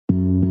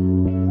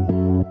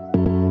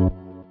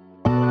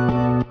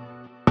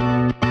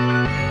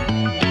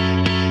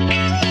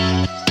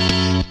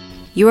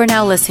You are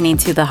now listening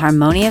to The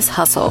Harmonious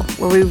Hustle,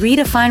 where we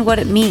redefine what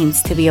it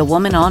means to be a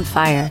woman on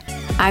fire.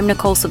 I'm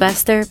Nicole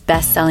Sylvester,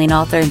 best-selling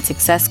author and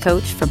success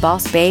coach for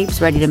boss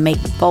babes ready to make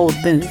bold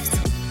moves.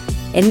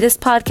 In this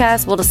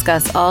podcast, we'll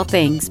discuss all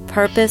things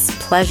purpose,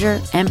 pleasure,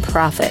 and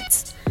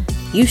profits.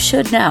 You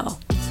should know,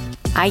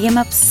 I am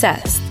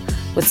obsessed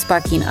with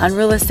sparking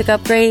unrealistic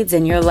upgrades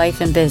in your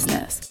life and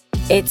business.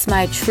 It's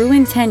my true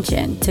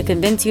intention to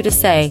convince you to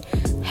say,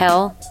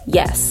 hell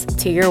yes,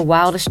 to your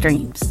wildest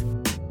dreams.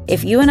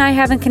 If you and I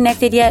haven't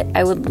connected yet,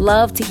 I would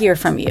love to hear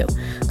from you.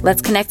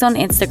 Let's connect on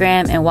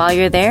Instagram, and while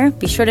you're there,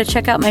 be sure to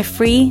check out my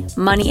free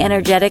Money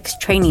Energetics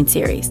training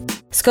series.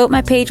 Scope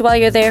my page while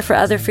you're there for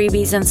other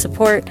freebies and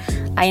support.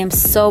 I am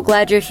so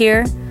glad you're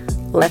here.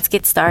 Let's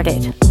get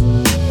started.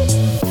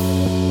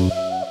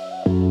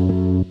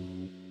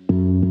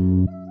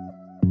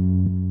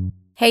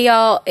 Hey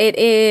y'all, it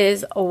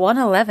is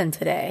 1/11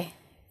 today.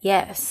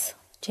 Yes,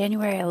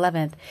 January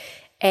 11th.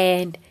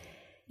 And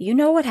you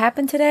know what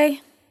happened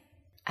today?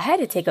 I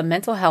had to take a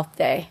mental health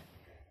day,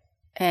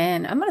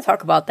 and I'm going to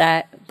talk about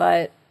that,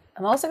 but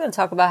I'm also going to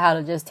talk about how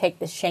to just take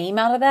the shame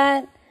out of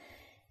that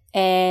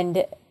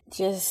and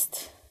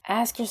just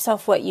ask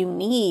yourself what you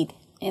need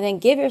and then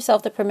give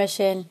yourself the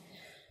permission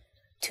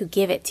to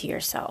give it to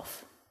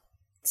yourself.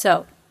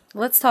 So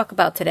let's talk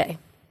about today.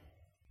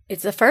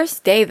 It's the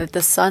first day that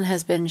the sun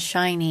has been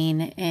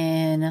shining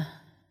in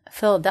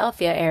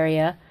Philadelphia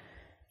area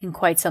in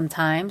quite some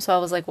time. So I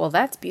was like, well,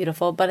 that's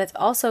beautiful, but it's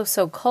also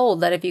so cold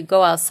that if you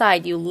go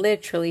outside, you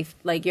literally,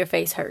 like, your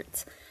face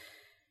hurts.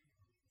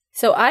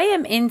 So I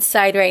am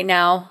inside right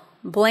now,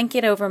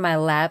 blanket over my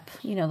lap,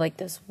 you know, like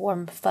those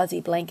warm,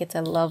 fuzzy blankets. I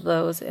love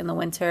those in the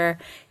winter.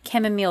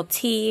 Chamomile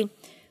tea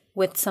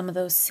with some of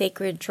those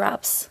sacred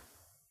drops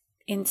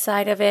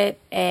inside of it.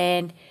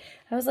 And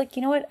I was like,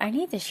 you know what? I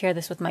need to share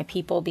this with my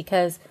people,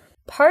 because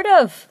part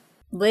of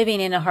living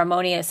in a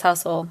harmonious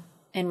hustle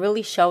and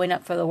really showing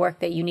up for the work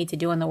that you need to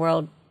do in the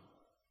world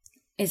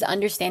is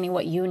understanding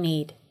what you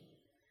need.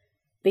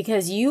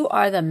 Because you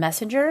are the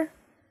messenger,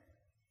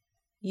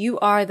 you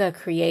are the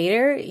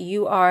creator,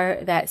 you are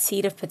that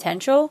seed of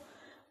potential,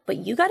 but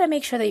you got to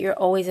make sure that you're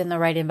always in the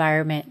right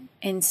environment.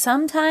 And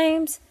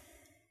sometimes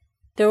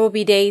there will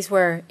be days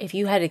where if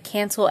you had to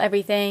cancel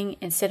everything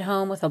and sit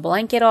home with a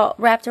blanket all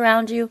wrapped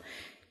around you,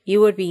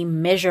 you would be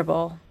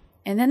miserable.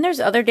 And then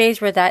there's other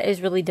days where that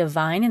is really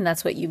divine and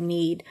that's what you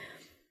need.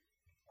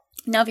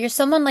 Now, if you're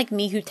someone like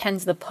me who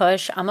tends to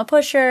push, I'm a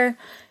pusher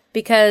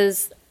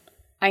because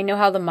I know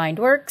how the mind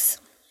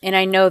works. And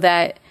I know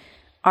that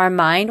our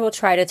mind will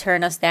try to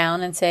turn us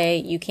down and say,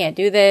 you can't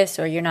do this,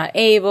 or you're not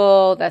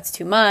able, that's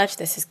too much,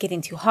 this is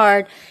getting too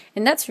hard.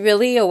 And that's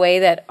really a way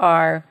that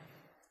our,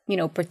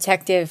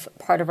 protective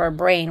part of our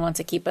brain wants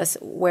to keep us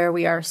where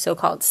we are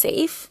so-called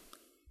safe.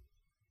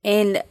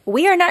 And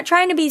we are not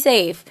trying to be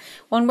safe.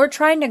 When we're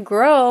trying to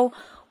grow,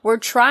 we're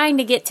trying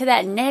to get to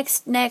that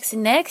next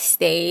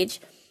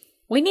stage.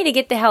 We need to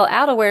get the hell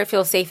out of where it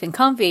feels safe and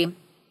comfy.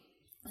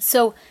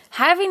 So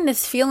having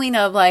this feeling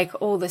of like,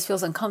 oh, this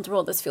feels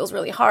uncomfortable, this feels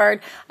really hard,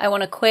 I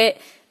want to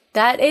quit,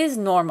 that is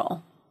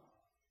normal.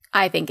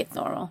 I think it's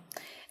normal.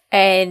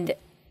 And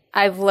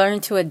I've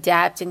learned to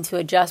adapt and to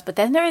adjust. But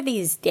then there are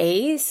these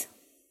days,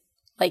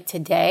 like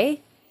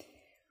today,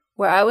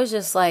 where I was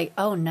just like,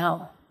 oh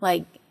no,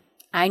 like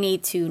I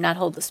need to not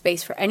hold the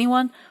space for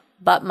anyone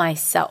but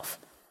myself.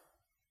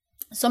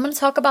 So I'm going to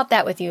talk about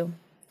that with you.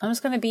 I'm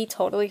just going to be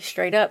totally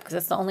straight up because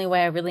that's the only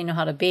way I really know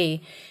how to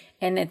be.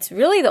 And it's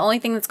really the only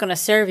thing that's going to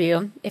serve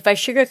you. If I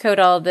sugarcoat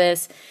all of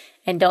this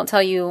and don't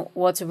tell you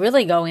what's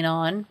really going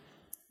on,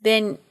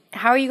 then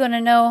how are you going to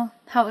know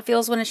how it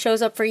feels when it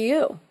shows up for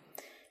you?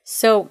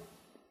 So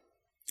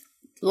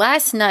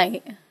last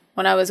night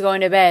when I was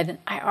going to bed,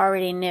 I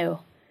already knew.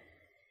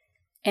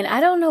 And I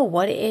don't know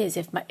what it is,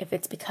 if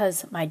it's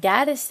because my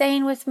dad is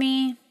staying with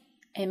me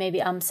and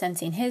maybe I'm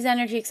sensing his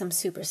energy because I'm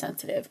super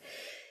sensitive.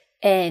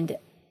 And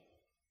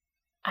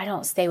I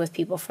don't stay with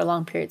people for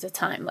long periods of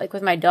time, like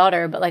with my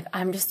daughter, but like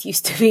I'm just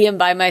used to being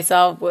by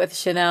myself with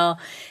Chanel.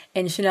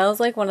 And Chanel's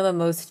like one of the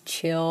most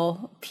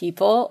chill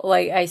people.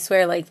 Like I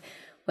swear, like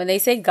when they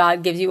say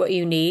God gives you what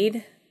you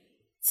need,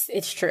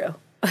 it's true.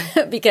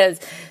 Because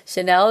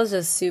Chanel is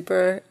just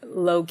super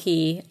low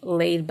key,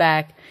 laid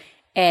back,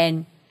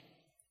 and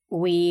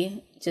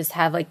we just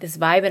have like this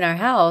vibe in our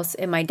house.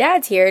 And my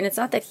dad's here, and it's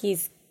not that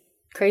he's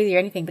crazy or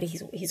anything, but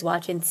he's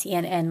watching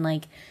CNN,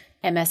 like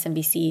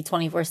MSNBC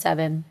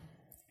 24/7.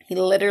 He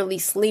literally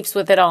sleeps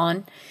with it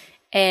on.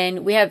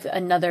 And we have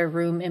another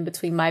room in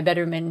between my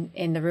bedroom and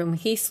in the room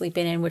he's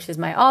sleeping in, which is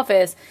my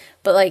office.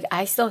 But like,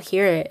 I still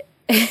hear it.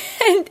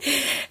 And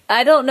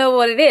I don't know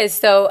what it is.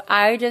 So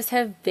I just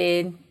have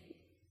been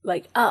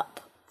like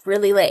up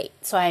really late.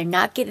 So I'm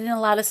not getting a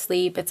lot of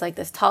sleep. It's like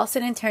this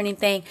tossing and turning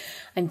thing.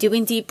 I'm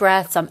doing deep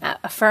breaths. I'm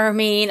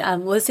affirming.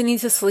 I'm listening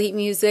to sleep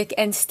music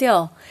and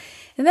still.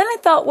 And then I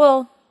thought,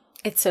 well,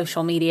 it's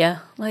social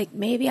media. Like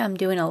maybe I'm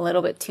doing a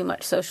little bit too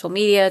much social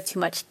media, too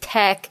much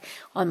tech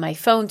on my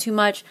phone, too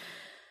much.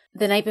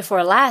 the night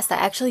before last, I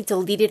actually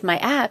deleted my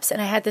apps,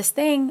 and I had this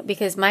thing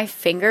because my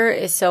finger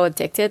is so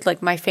addicted.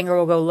 Like my finger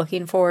will go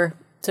looking for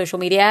social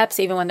media apps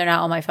even when they're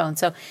not on my phone.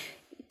 So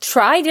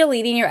try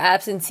deleting your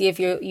apps and see if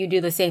you do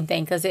the same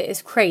thing, because it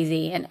is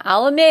crazy. And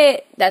I'll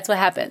admit that's what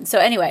happened. So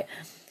anyway,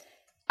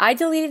 I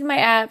deleted my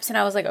apps and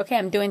I was like, okay,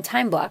 I'm doing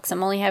time blocks.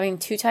 I'm only having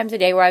 2 times a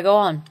day where I go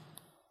on.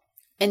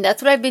 And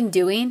that's what I've been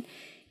doing.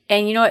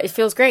 And you know what? It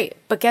feels great.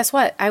 But guess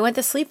what? I went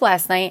to sleep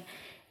last night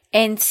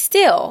and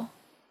still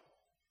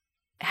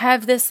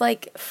have this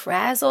like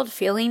frazzled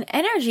feeling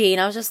energy.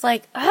 And I was just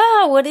like,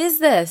 what is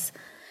this?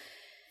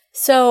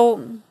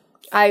 So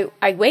I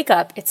wake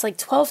up. It's like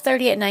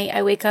 12:30 at night.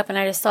 I wake up and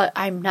I just thought,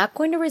 I'm not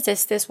going to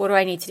resist this. What do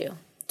I need to do?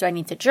 Do I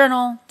need to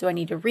journal? Do I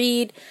need to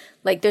read?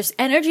 Like there's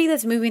energy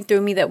that's moving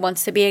through me that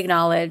wants to be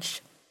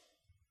acknowledged.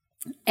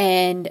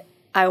 And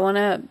I want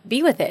to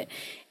be with it.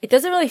 It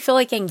doesn't really feel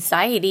like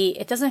anxiety.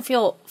 It doesn't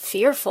feel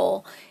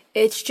fearful.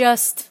 It's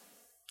just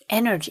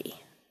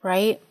energy,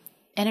 right?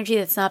 Energy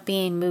that's not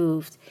being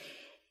moved.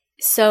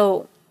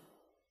 So,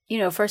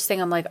 first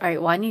thing I'm like, all right,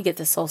 well, I need to get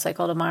to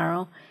SoulCycle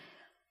tomorrow.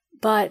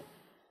 But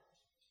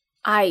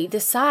I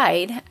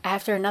decide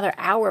after another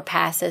hour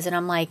passes and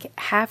I'm like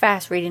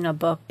half-ass reading a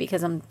book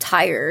because I'm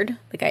tired.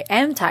 Like I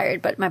am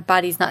tired, but my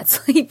body's not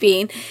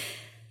sleeping.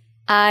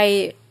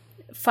 I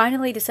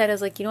finally decided, I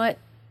was like, you know what?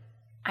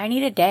 I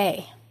need a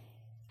day.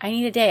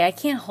 I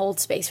can't hold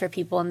space for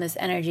people in this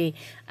energy.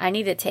 I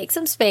need to take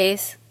some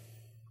space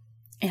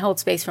and hold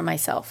space for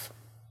myself.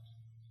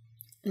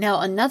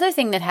 Now, another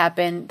thing that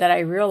happened that I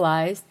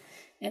realized,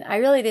 and I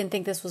really didn't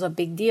think this was a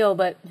big deal,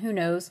 but who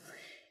knows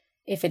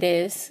if it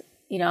is,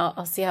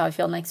 I'll see how I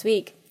feel next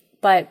week.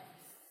 But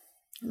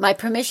my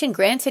permission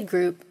granted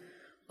group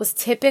was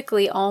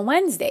typically on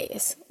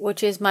Wednesdays,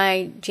 which is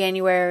my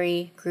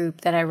January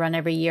group that I run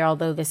every year,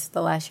 although this is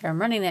the last year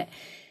I'm running it.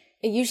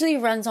 It usually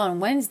runs on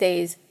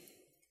Wednesdays.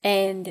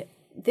 And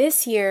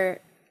this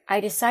year, I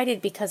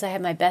decided because I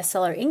have my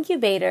bestseller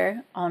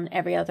incubator on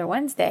every other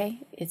Wednesday,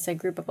 it's a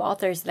group of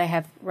authors that I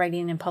have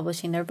writing and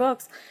publishing their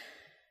books.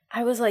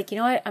 I was like, you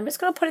know what? I'm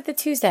just going to put it to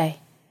Tuesday.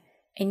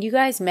 And you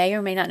guys may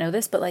or may not know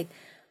this, but like,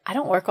 I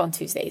don't work on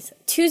Tuesdays.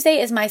 Tuesday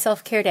is my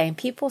self-care day. And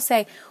people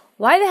say,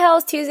 why the hell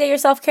is Tuesday your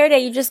self-care day?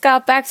 You just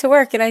got back to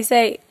work. And I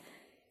say,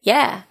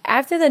 yeah,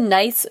 after the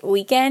nice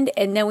weekend,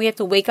 and then we have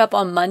to wake up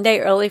on Monday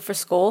early for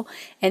school,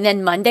 and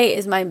then Monday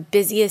is my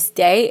busiest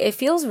day, it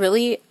feels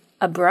really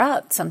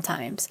abrupt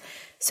sometimes.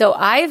 So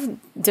I've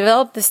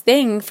developed this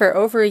thing for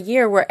over a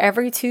year where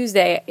every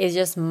Tuesday is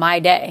just my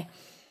day.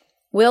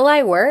 Will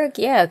I work?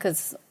 Yeah,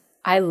 because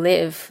I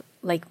live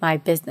like my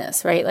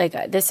business, right?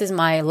 Like this is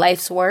my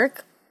life's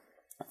work.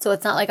 So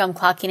it's not like I'm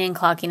clocking in,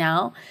 clocking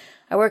out.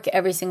 I work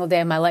every single day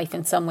of my life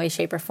in some way,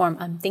 shape, or form.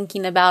 I'm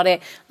thinking about it.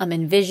 I'm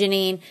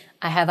envisioning.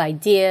 I have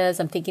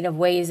ideas. I'm thinking of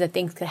ways that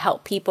things could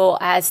help people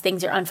as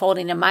things are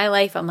unfolding in my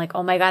life. I'm like,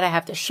 oh my God, I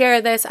have to share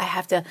this.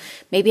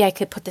 Maybe I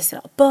could put this in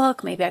a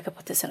book. Maybe I could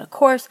put this in a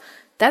course.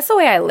 That's the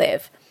way I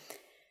live.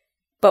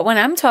 But what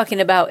I'm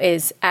talking about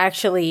is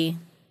actually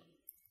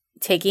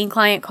taking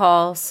client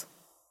calls,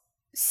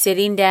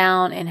 sitting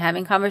down and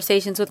having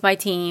conversations with my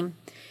team,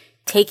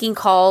 taking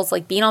calls,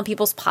 like being on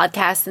people's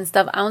podcasts and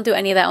stuff. I don't do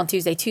any of that on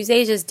Tuesday.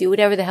 Tuesday is just do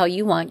whatever the hell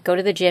you want. Go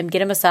to the gym,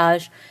 get a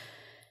massage,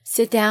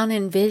 sit down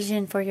and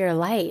vision for your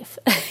life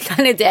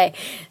kind of day.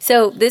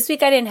 So this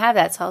week I didn't have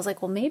that. So I was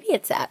like, well, maybe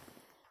it's that.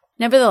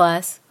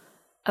 Nevertheless,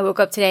 I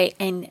woke up today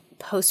and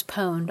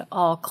postponed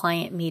all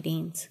client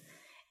meetings.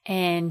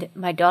 And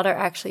my daughter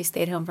actually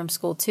stayed home from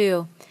school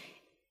too.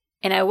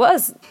 And I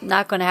was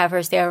not going to have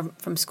her stay home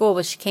from school,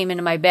 but she came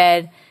into my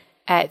bed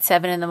at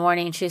 7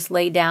 a.m. She just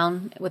laid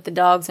down with the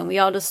dogs and we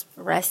all just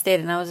rested.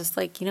 And I was just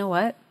like, you know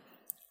what?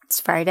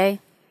 It's Friday.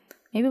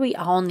 Maybe we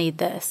all need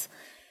this.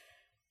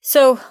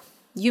 So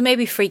you may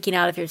be freaking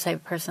out if you're the type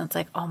of person that's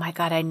like, oh my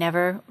God, I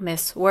never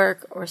miss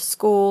work or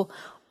school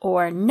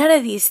or none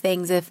of these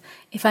things if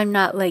I'm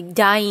not like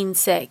dying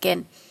sick.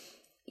 And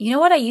you know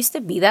what? I used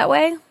to be that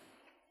way.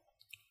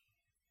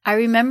 I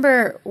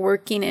remember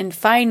working in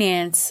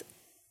finance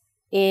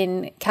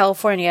in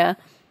California,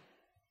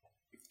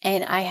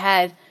 and I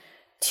had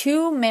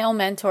 2 male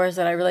mentors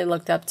that I really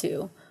looked up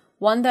to.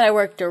 One that I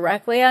worked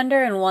directly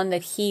under and one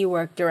that he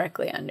worked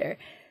directly under.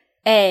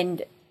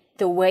 And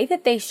the way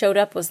that they showed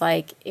up was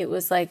like, it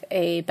was like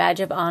a badge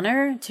of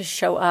honor to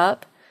show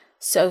up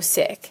so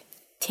sick,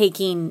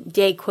 taking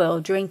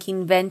Dayquil,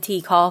 drinking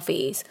venti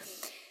coffees.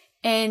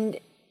 And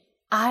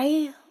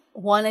I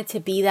wanted to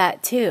be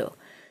that too.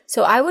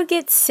 So I would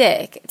get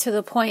sick to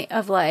the point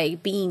of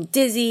like being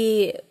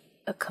dizzy,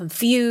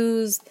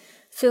 confused,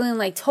 feeling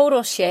like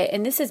total shit.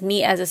 And this is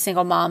me as a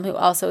single mom who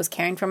also is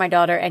caring for my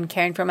daughter and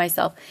caring for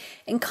myself,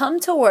 and come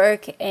to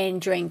work and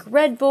drink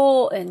Red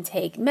Bull and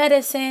take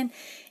medicine.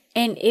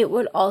 And it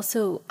would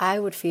also, I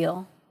would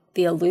feel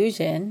the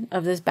illusion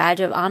of this badge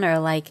of honor,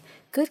 like,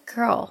 good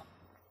girl.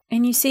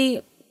 And you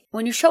see,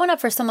 when you're showing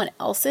up for someone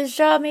else's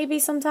job, maybe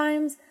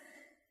sometimes,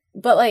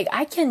 but like,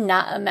 I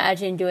cannot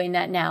imagine doing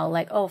that now.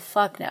 Like, oh,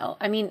 fuck no.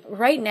 I mean,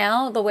 right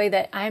now, the way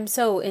that I'm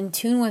so in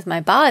tune with my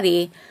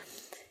body,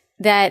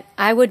 that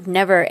I would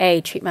never,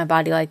 treat my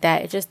body like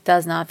that. It just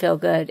does not feel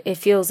good. It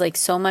feels like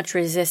so much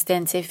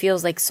resistance. It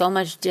feels like so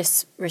much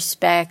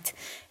disrespect.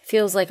 It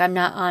feels like I'm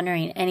not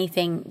honoring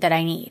anything that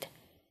I need.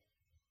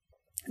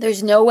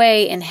 There's no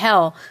way in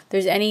hell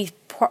there's any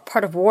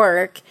part of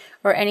work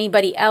or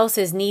anybody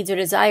else's needs or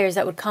desires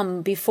that would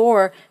come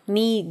before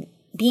me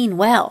being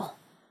well.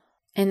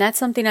 And that's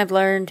something I've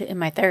learned in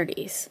my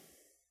 30s.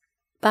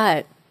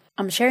 But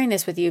I'm sharing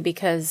this with you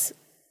because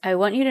I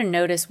want you to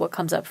notice what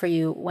comes up for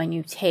you when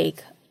you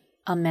take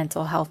a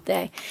mental health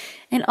day.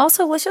 And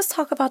also, let's just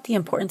talk about the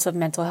importance of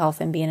mental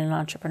health and being an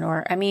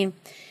entrepreneur. I mean,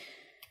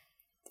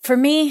 for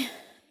me,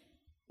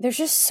 there's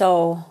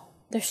so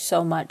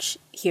much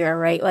here,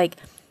 right? Like,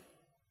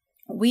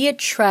 we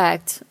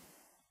attract,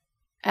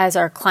 as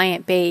our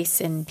client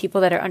base and people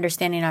that are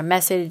understanding our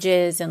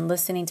messages and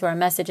listening to our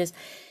messages,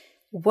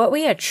 what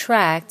we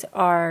attract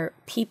are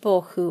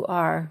people who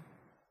are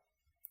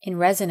in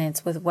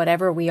resonance with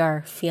whatever we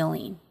are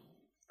feeling,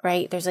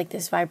 right? There's like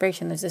this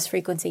vibration, there's this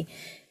frequency.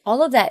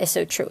 All of that is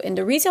so true. And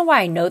the reason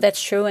why I know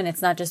that's true, and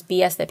it's not just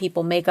BS that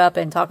people make up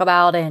and talk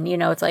about, and,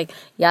 it's like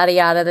yada,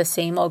 yada, the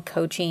same old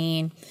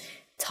coaching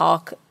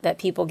talk that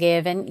people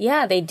give. And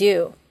yeah, they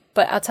do.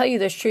 But I'll tell you,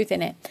 there's truth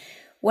in it.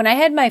 When I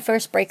had my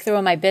first breakthrough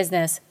in my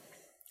business,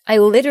 I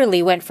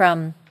literally went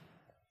from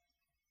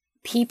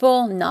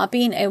people not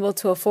being able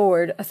to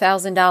afford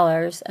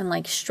 $1,000 and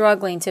like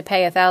struggling to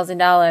pay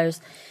 $1,000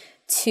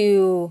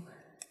 to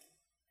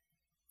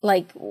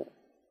like,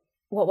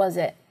 what was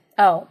it?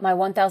 Oh, my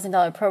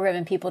 $1,000 program,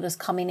 and people just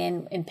coming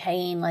in and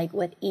paying like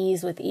with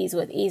ease.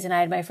 And I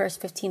had my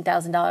first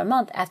 $15,000 a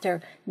month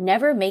after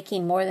never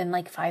making more than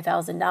like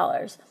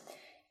 $5,000.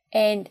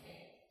 And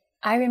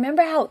I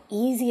remember how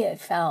easy it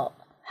felt,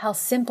 how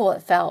simple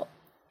it felt.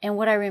 And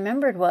what I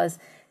remembered was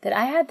that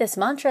I had this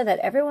mantra that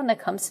everyone that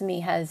comes to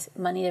me has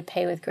money to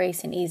pay with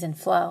grace and ease and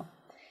flow.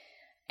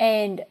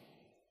 And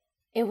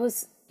it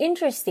was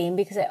interesting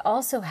because I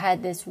also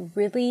had this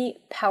really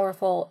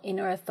powerful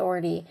inner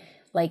authority.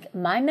 Like,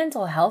 my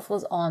mental health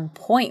was on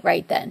point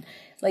right then.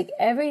 Like,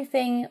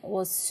 everything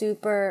was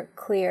super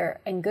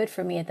clear and good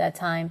for me at that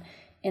time,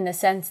 in the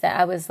sense that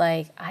I was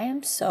like, I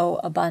am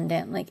so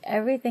abundant. Like,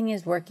 everything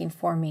is working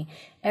for me.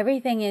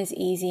 Everything is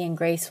easy and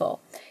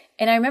graceful.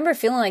 And I remember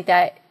feeling like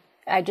that.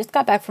 I just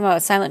got back from a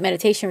silent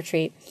meditation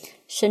retreat.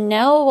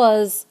 Chanel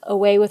was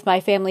away with my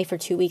family for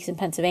 2 weeks in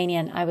Pennsylvania,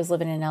 and I was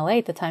living in LA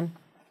at the time.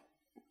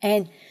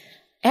 And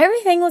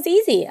everything was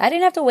easy. I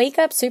didn't have to wake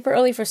up super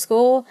early for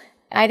school.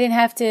 I didn't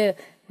have to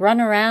run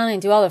around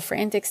and do all the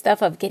frantic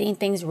stuff of getting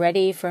things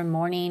ready for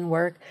morning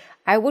work.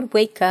 I would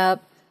wake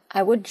up,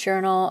 I would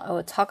journal, I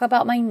would talk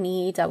about my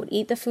needs, I would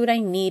eat the food I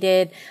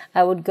needed,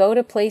 I would go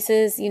to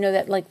places,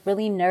 that like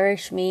really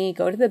nourish me,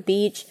 go to the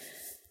beach,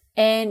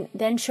 and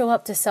then show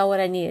up to sell what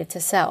I needed to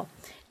sell.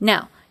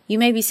 Now, you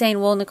may be saying,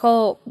 well,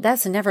 Nicole,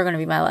 that's never going to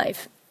be my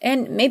life.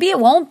 And maybe it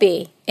won't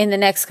be in the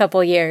next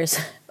couple of years.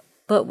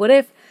 But what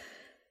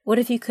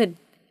if you could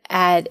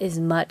add as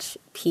much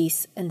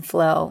peace and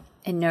flow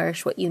and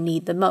nourish what you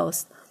need the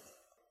most?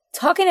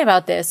 Talking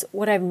about this,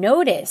 what I've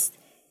noticed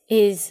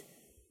is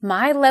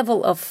my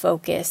level of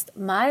focus,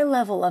 my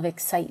level of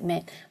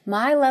excitement,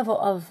 my level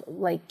of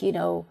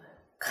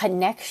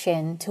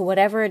connection to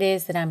whatever it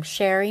is that I'm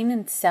sharing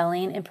and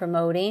selling and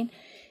promoting,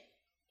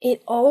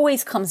 it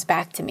always comes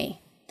back to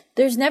me.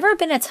 There's never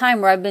been a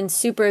time where I've been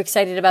super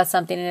excited about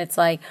something and it's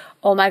like,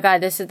 oh my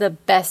God, this is the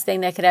best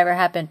thing that could ever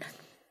happen.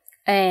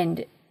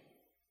 And,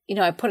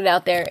 I put it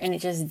out there and it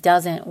just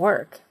doesn't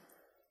work.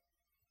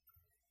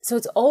 So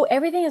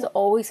everything is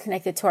always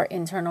connected to our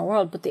internal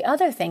world. But the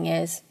other thing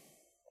is,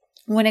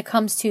 when it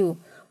comes to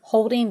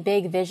holding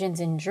big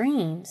visions and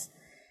dreams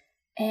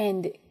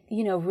and,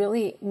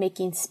 really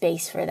making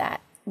space for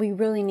that, we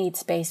really need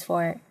space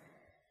for it.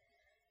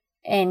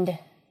 And,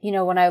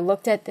 when I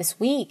looked at this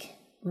week,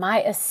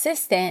 my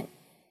assistant,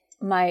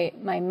 my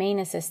main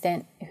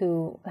assistant,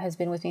 who has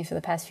been with me for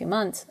the past few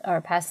months,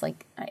 or past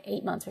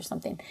 8 months or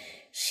something,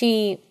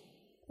 she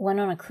went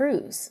on a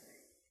cruise.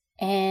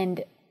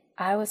 And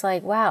I was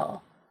like,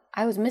 wow,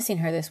 I was missing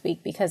her this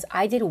week because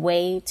I did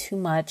way too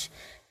much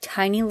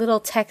tiny little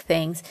tech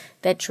things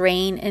that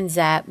drain and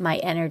zap my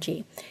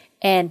energy.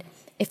 And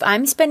if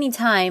I'm spending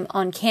time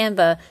on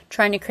Canva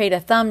trying to create a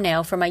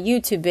thumbnail for my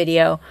YouTube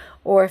video,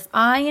 or if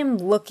I am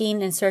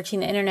looking and searching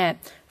the internet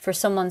for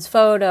someone's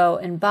photo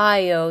and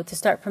bio to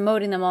start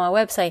promoting them on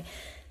my website,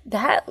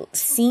 that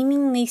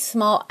seemingly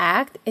small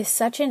act is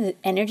such an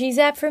energy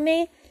zap for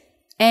me.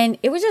 And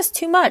it was just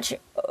too much,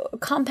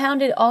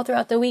 compounded all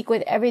throughout the week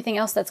with everything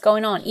else that's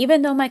going on.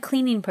 Even though my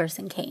cleaning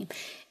person came,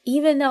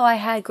 even though I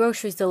had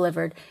groceries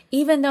delivered,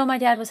 even though my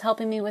dad was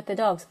helping me with the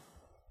dogs.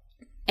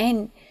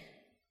 And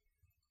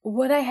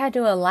what I had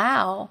to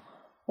allow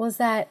was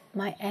that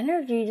my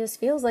energy just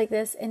feels like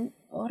this, and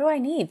what do I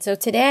need? So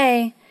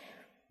today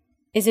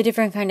is a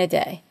different kind of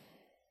day.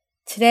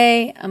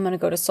 Today, I'm going to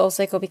go to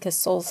SoulCycle because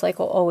SoulCycle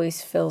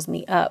always fills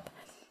me up.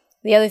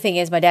 The other thing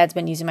is my dad's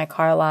been using my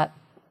car a lot,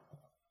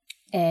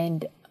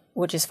 and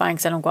which is fine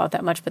because I don't go out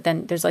that much. But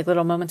then there's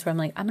little moments where I'm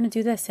like, I'm going to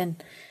do this,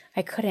 and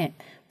I couldn't.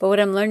 But what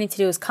I'm learning to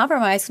do is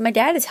compromise, because my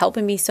dad is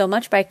helping me so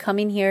much by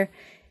coming here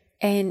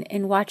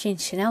and watching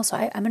Chanel. So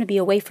I'm going to be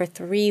away for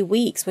 3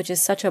 weeks, which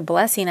is such a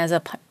blessing as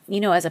a,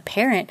 as a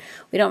parent.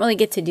 We don't really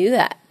get to do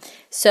that.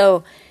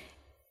 So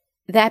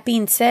that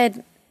being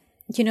said,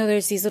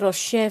 there's these little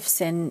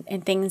shifts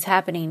and things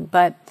happening,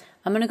 but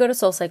I'm going to go to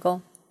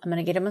SoulCycle. I'm going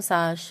to get a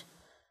massage.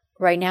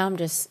 Right now, I'm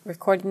just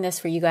recording this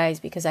for you guys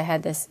because I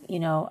had this,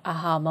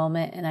 aha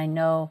moment, and I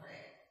know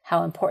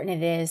how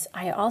important it is.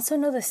 I also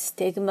know the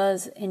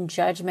stigmas and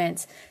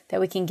judgments that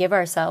we can give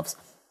ourselves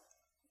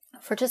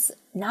for just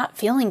not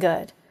feeling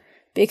good.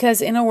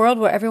 Because in a world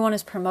where everyone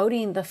is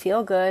promoting the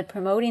feel good,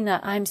 promoting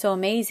that I'm so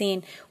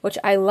amazing, which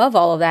I love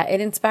all of that.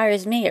 It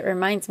inspires me. It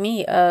reminds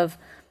me of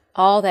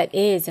all that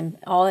is and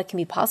all that can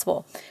be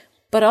possible.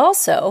 But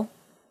also,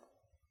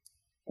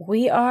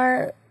 we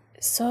are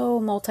so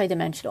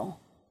multidimensional,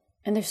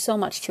 and there's so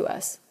much to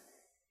us.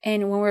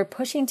 And when we're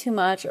pushing too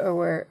much,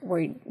 or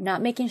we're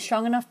not making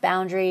strong enough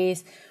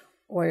boundaries,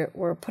 or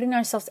we're putting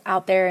ourselves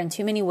out there in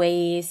too many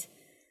ways,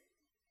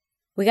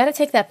 we got to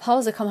take that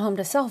pause to come home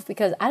to self.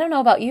 Because I don't know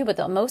about you, but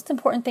the most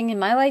important thing in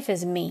my life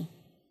is me.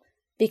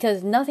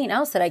 Because nothing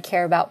else that I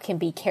care about can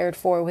be cared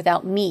for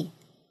without me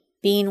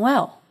being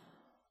well.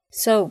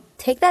 So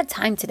take that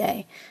time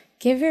today.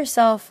 Give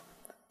yourself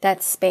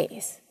that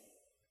space.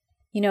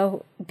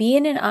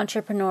 Being an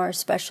entrepreneur,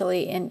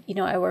 especially, and,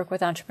 I work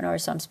with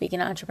entrepreneurs, so I'm speaking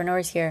to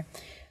entrepreneurs here.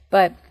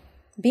 But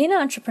being an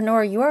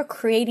entrepreneur, you are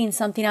creating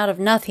something out of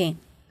nothing,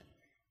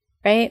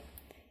 right?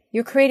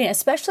 You're creating,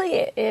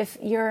 especially if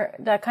you're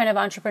that kind of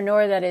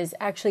entrepreneur that is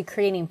actually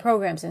creating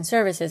programs and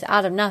services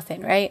out of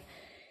nothing, right?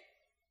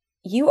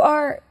 You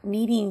are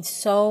needing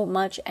so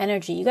much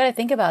energy. You got to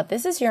think about,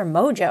 this is your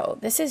mojo.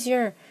 This is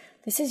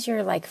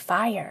your like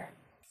fire.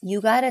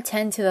 You got to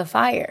tend to the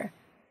fire.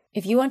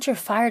 If you want your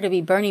fire to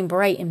be burning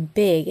bright and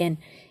big and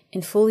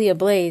fully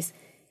ablaze,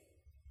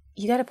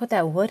 you got to put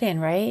that wood in,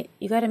 right?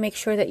 You got to make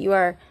sure that you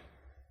are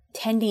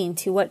tending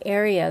to what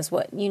areas,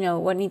 what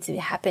needs to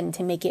happen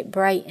to make it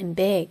bright and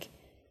big.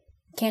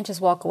 You can't just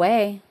walk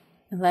away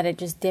and let it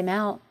just dim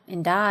out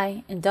and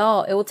die and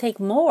dull. It will take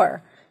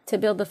more to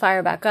build the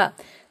fire back up.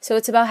 So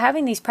it's about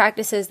having these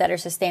practices that are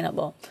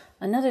sustainable.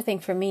 Another thing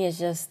for me is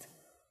just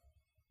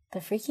the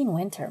freaking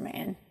winter,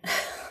 man.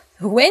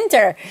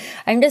 Winter.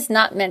 I'm just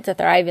not meant to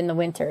thrive in the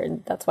winter.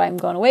 And that's why I'm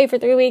going away for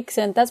 3 weeks.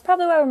 And that's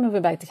probably why we're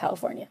moving back to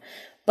California.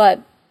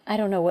 But I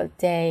don't know what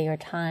day or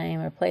time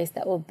or place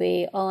that will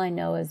be. All I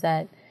know is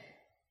that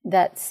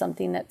that's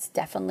something that's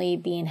definitely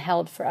being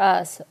held for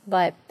us.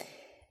 But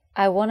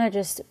I want to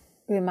just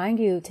remind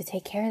you to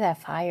take care of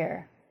that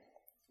fire.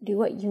 Do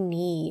what you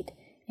need.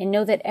 And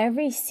know that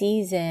every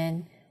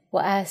season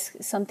will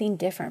ask something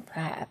different,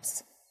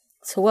 perhaps.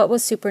 So what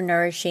was super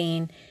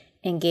nourishing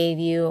and gave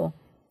you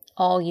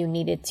all you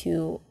needed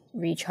to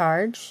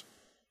recharge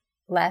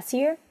last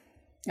year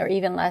or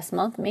even last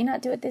month may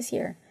not do it this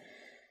year.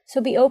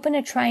 So be open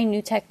to trying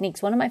new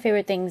techniques. One of my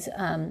favorite things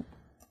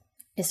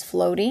is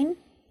floating,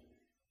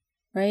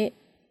 right?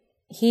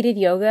 Heated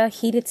yoga,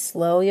 heated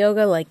slow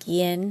yoga like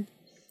yin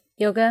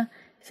yoga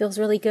feels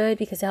really good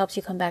because it helps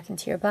you come back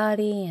into your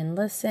body and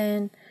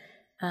listen.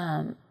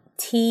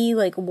 Tea,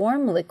 like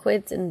warm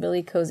liquids and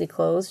really cozy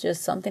clothes,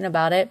 just something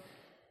about it,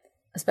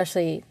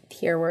 especially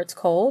here where it's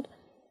cold.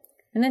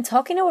 And then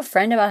talking to a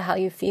friend about how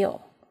you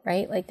feel,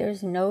 right? Like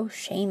there's no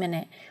shame in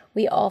it.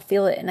 We all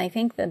feel it. And I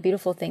think the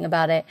beautiful thing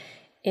about it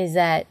is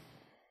that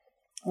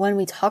when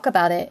we talk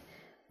about it,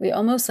 we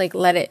almost like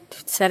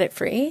set it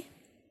free.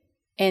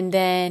 And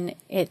then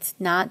it's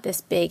not this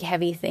big,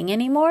 heavy thing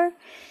anymore.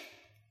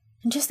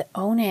 And just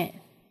own it.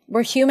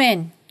 We're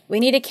human.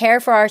 We need to care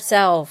for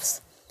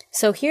ourselves.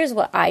 So here's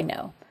what I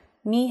know.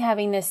 Me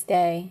having this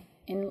day,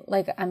 and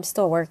like I'm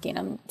still working.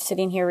 I'm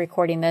sitting here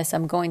recording this.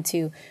 I'm going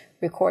to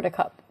record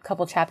a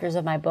couple chapters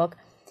of my book,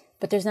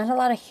 but there's not a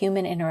lot of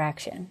human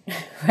interaction,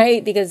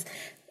 right? Because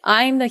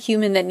I'm the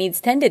human that needs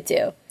tended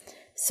to.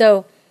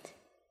 So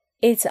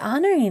it's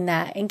honoring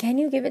that. And can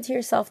you give it to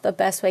yourself the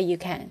best way you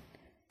can?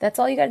 That's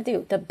all you got to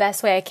do. The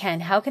best way I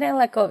can. How can I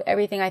let go of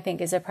everything I think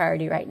is a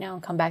priority right now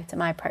and come back to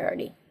my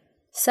priority?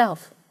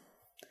 Self.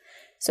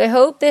 So I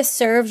hope this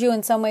serves you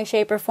in some way,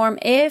 shape, or form.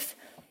 If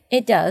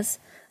it does,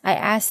 I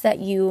ask that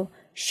you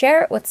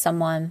share it with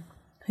someone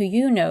who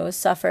you know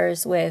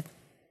suffers with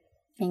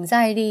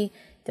anxiety,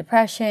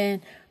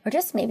 depression, or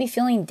just maybe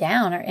feeling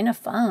down or in a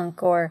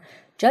funk or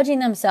judging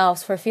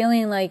themselves for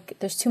feeling like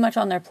there's too much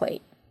on their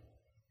plate.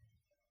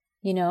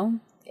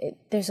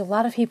 There's a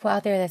lot of people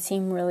out there that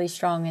seem really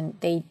strong and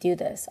they do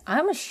this.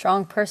 I'm a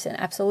strong person,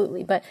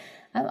 absolutely, but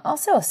I'm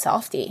also a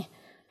softie.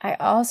 I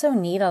also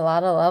need a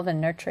lot of love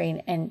and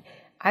nurturing, and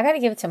I got to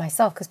give it to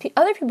myself because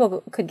other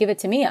people could give it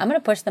to me. I'm going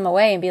to push them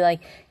away and be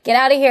like, get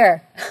out of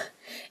here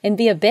and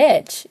be a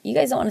bitch. You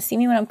guys don't want to see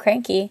me when I'm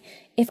cranky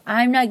if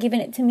I'm not giving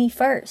it to me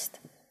first.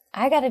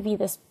 I got to be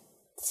this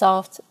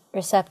soft,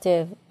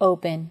 receptive,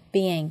 open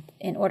being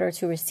in order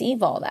to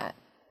receive all that.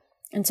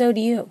 And so do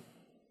you.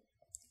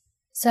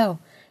 So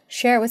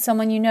share it with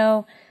someone you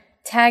know.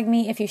 Tag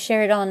me if you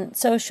share it on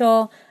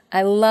social.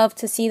 I love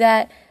to see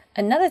that.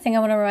 another thing I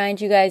want to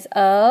remind you guys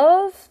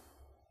of,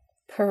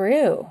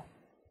 Peru.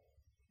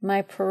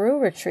 My Peru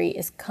retreat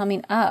is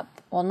coming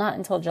up. Well, not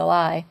until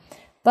July,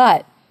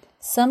 but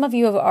some of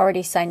you have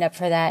already signed up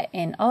for that.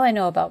 And all I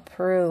know about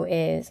Peru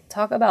is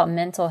talk about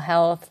mental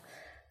health,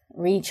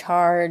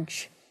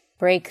 recharge,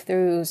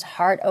 breakthroughs,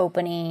 heart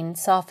opening,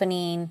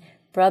 softening,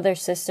 brother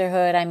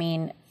sisterhood. I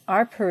mean,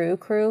 our Peru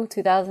crew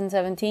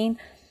 2017,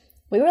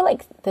 we were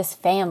like this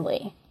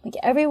family. Like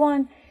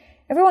everyone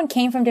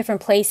came from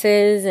different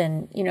places,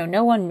 and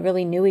no one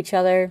really knew each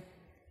other.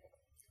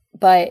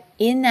 But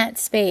in that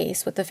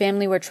space with the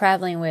family we're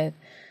traveling with,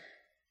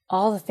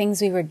 all the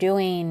things we were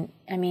doing,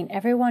 I mean,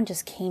 everyone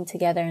just came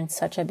together in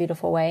such a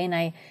beautiful way. And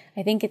I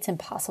think it's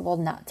impossible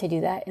not to do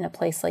that in a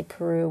place like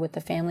Peru with the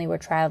family we're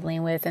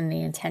traveling with and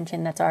the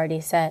intention that's already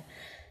set.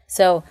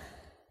 So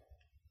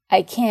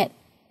I can't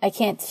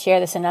share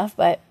this enough,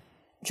 but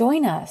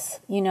join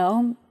us.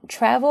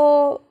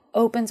 Travel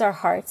opens our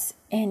hearts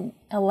and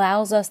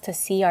allows us to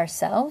see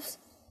ourselves,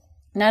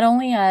 not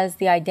only as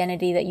the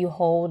identity that you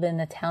hold in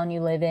the town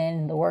you live in,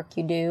 and the work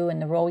you do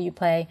and the role you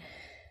play,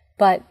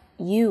 but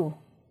you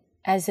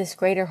as this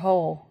greater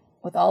whole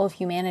with all of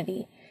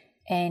humanity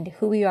and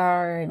who we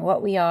are and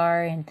what we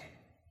are. And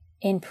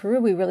in Peru,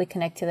 we really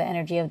connect to the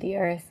energy of the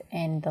earth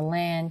and the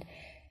land.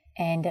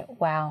 And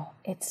wow,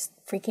 it's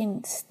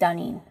freaking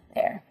stunning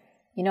there.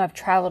 I've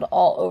traveled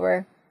all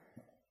over,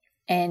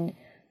 and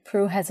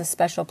Peru has a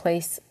special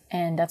place.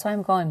 And that's why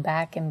I'm going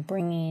back and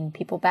bringing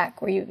people back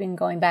where you've been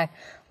going back.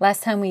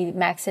 Last time we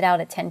maxed it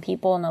out at 10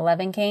 people and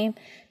 11 came.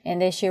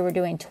 And this year we're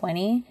doing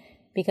 20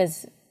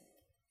 because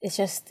it's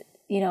just,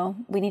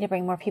 we need to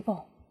bring more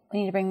people.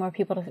 We need to bring more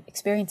people to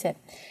experience it.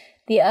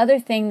 The other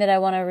thing that I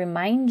want to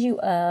remind you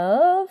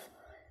of,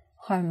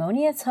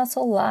 Harmonious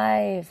Hustle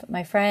Live.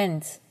 My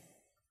friends,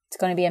 it's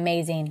going to be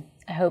amazing.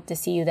 I hope to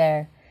see you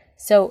there.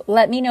 So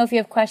let me know if you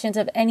have questions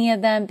of any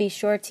of them. Be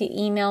sure to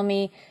email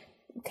me.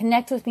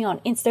 Connect with me on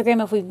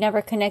Instagram if we've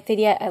never connected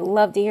yet. I'd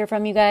love to hear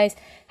from you guys.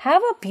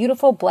 Have a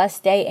beautiful,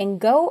 blessed day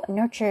and go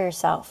nurture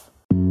yourself.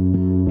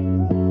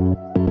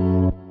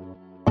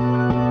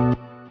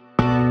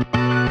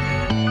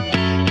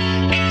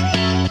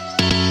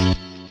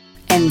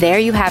 And there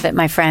you have it,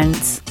 my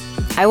friends.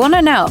 I want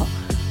to know,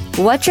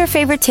 what's your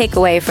favorite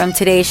takeaway from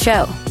today's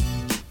show?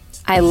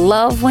 I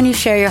love when you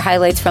share your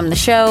highlights from the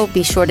show.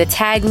 Be sure to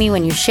tag me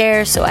when you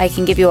share so I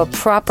can give you a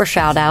proper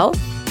shout out.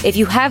 If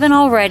you haven't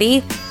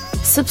already,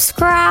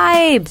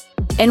 subscribe.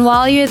 And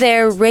while you're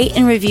there, rate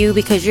and review,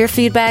 because your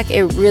feedback,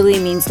 it really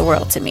means the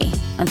world to me.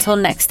 Until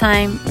next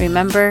time,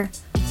 remember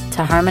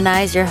to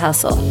harmonize your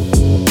hustle.